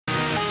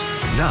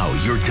Now,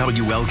 your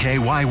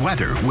WLKY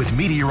weather with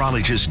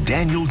meteorologist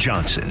Daniel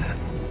Johnson.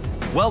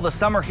 Well, the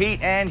summer heat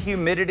and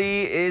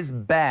humidity is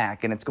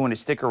back, and it's going to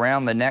stick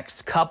around the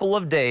next couple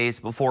of days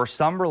before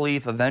some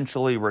relief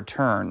eventually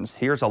returns.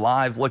 Here's a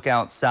live look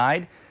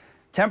outside.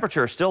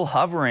 Temperature still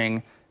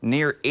hovering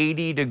near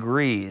 80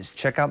 degrees.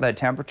 Check out that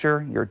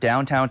temperature, your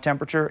downtown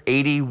temperature,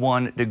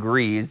 81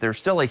 degrees. There's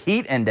still a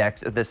heat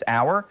index at this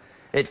hour.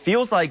 It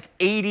feels like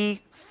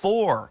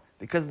 84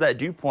 because of that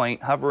dew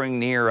point hovering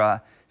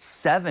near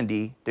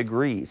 70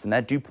 degrees, and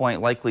that dew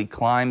point likely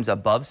climbs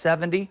above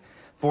 70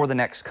 for the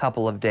next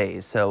couple of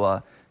days.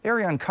 So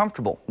very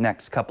uncomfortable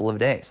next couple of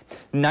days.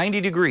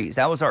 90 degrees.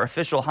 That was our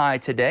official high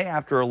today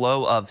after a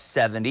low of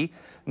 70.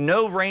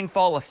 No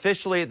rainfall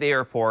officially at the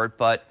airport,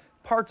 but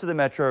parts of the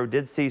metro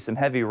did see some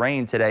heavy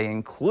rain today,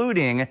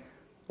 including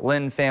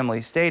Lynn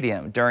Family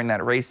Stadium. During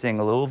that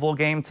Racing Louisville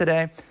game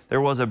today,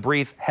 there was a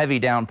brief heavy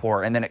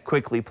downpour and then it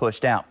quickly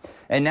pushed out.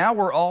 And now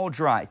we're all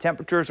dry.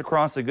 Temperatures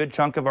across a good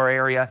chunk of our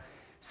area.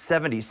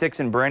 76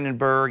 in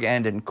Brandenburg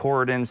and in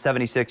Corydon,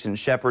 76 in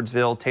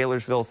Shepherdsville,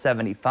 Taylorsville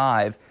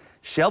 75,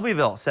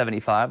 Shelbyville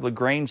 75,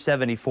 LaGrange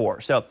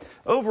 74. So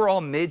overall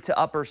mid to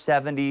upper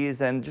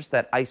 70s and just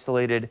that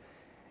isolated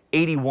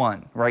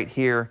 81 right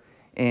here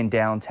in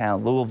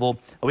downtown Louisville.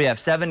 We have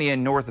 70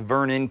 in North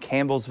Vernon,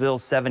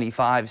 Campbellsville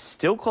 75,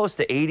 still close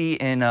to 80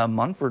 in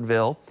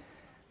Munfordville,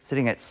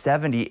 sitting at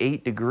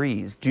 78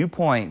 degrees. Dew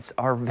points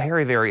are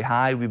very, very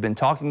high. We've been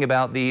talking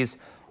about these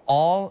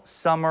all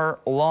summer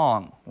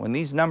long. When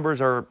these numbers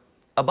are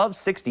above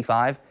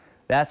 65,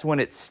 that's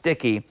when it's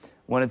sticky.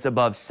 When it's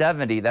above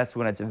 70, that's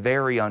when it's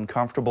very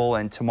uncomfortable.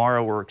 And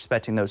tomorrow we're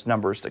expecting those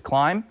numbers to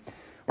climb.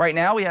 Right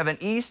now we have an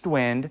east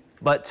wind,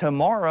 but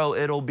tomorrow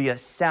it'll be a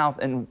south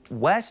and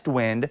west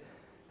wind.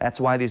 That's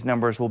why these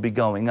numbers will be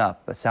going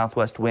up. The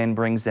southwest wind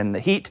brings in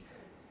the heat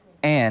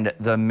and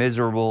the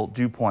miserable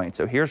dew point.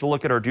 So here's a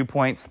look at our dew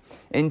points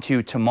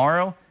into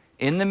tomorrow.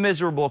 In the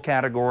miserable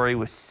category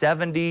with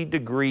 70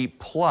 degree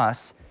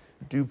plus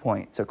dew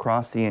points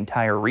across the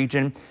entire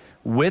region.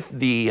 With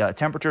the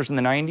temperatures in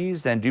the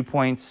 90s and dew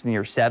points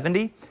near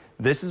 70,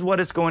 this is what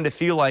it's going to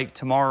feel like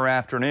tomorrow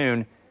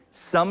afternoon.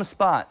 Some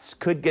spots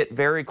could get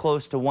very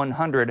close to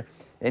 100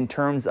 in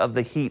terms of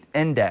the heat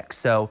index.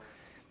 So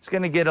it's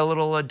going to get a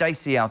little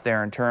dicey out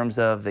there in terms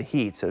of the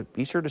heat. So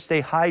be sure to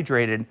stay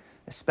hydrated,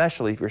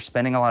 especially if you're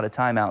spending a lot of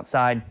time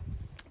outside.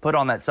 Put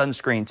on that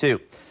sunscreen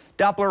too.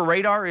 Doppler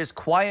radar is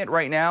quiet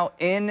right now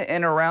in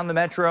and around the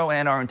metro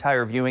and our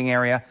entire viewing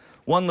area.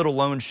 One little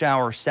lone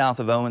shower south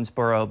of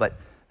Owensboro, but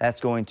that's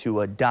going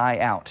to die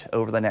out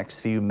over the next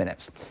few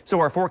minutes. So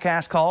our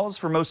forecast calls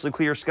for mostly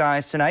clear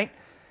skies tonight.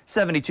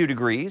 72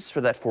 degrees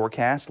for that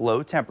forecast,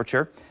 low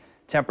temperature.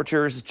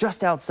 Temperatures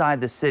just outside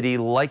the city,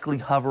 likely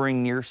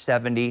hovering near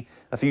 70.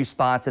 A few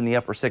spots in the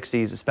upper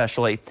 60s,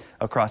 especially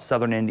across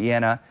southern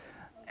Indiana.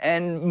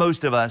 And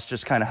most of us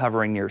just kind of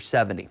hovering near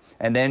 70.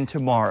 And then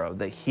tomorrow,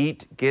 the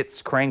heat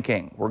gets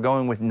cranking. We're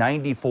going with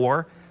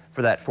 94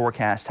 for that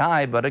forecast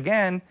high. But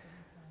again,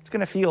 it's going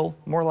to feel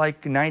more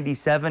like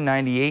 97,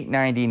 98,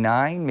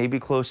 99, maybe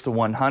close to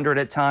 100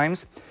 at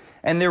times.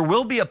 And there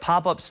will be a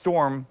pop-up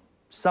storm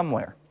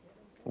somewhere.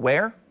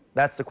 Where?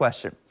 That's the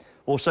question.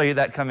 We'll show you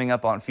that coming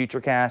up on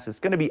Futurecast. It's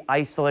going to be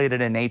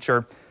isolated in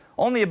nature.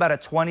 Only about a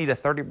 20 to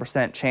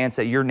 30% chance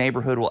that your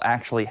neighborhood will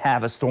actually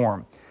have a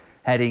storm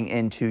heading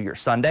into your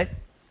Sunday.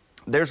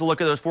 There's a look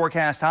at those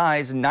forecast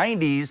highs,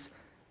 90s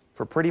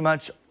for pretty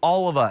much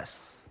all of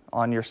us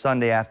on your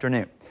Sunday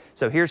afternoon.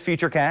 So here's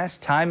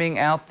Futurecast, timing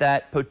out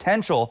that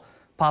potential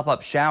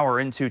pop-up shower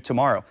into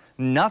tomorrow.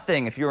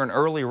 Nothing if you're an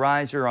early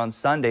riser on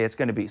Sunday. It's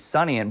going to be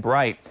sunny and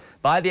bright.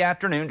 By the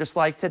afternoon, just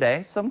like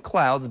today, some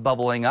clouds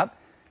bubbling up.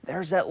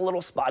 There's that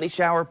little spotty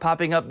shower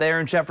popping up there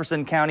in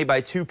Jefferson County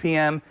by 2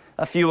 p.m.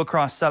 A few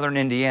across southern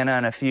Indiana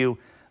and a few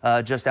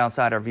just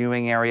outside our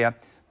viewing area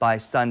by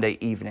Sunday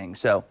evening.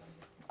 So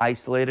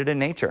isolated in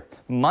nature.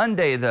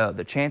 Monday, though,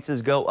 the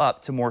chances go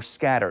up to more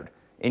scattered.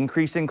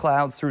 Increasing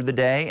clouds through the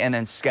day and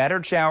then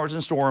scattered showers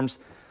and storms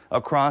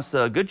across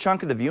a good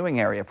chunk of the viewing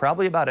area.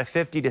 Probably about a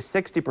 50 to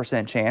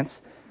 60%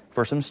 chance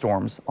for some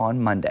storms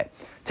on Monday.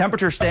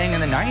 Temperature staying in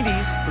the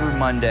 90s through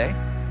Monday.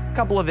 A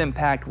couple of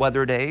impact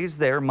weather days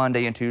there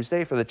Monday and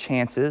Tuesday for the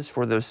chances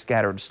for those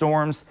scattered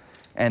storms.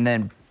 And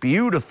then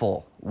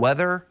beautiful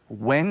weather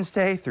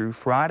Wednesday through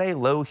Friday.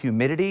 Low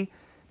humidity.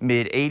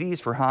 Mid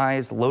 80s for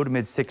highs, low to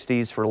mid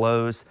 60s for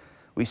lows.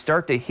 We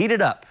start to heat it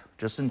up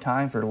just in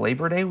time for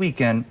Labor Day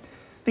weekend,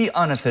 the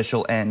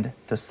unofficial end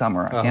to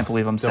summer. I can't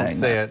believe I'm saying that. Don't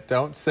say it.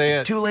 Don't say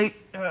it. Too late.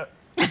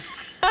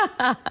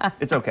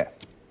 It's okay.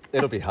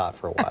 It'll be hot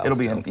for a while. It'll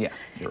be, yeah,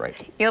 you're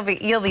right.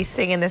 You'll be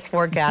singing this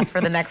forecast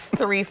for the next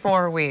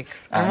 3-4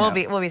 weeks, and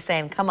we'll be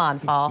saying, "Come on,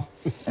 fall,"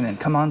 and then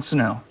 "Come on,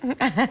 snow."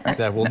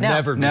 That will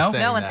never be saying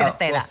no one's that. going to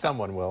say well, that.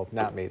 Someone will,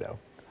 not me though.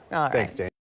 All right. Thanks, Dan.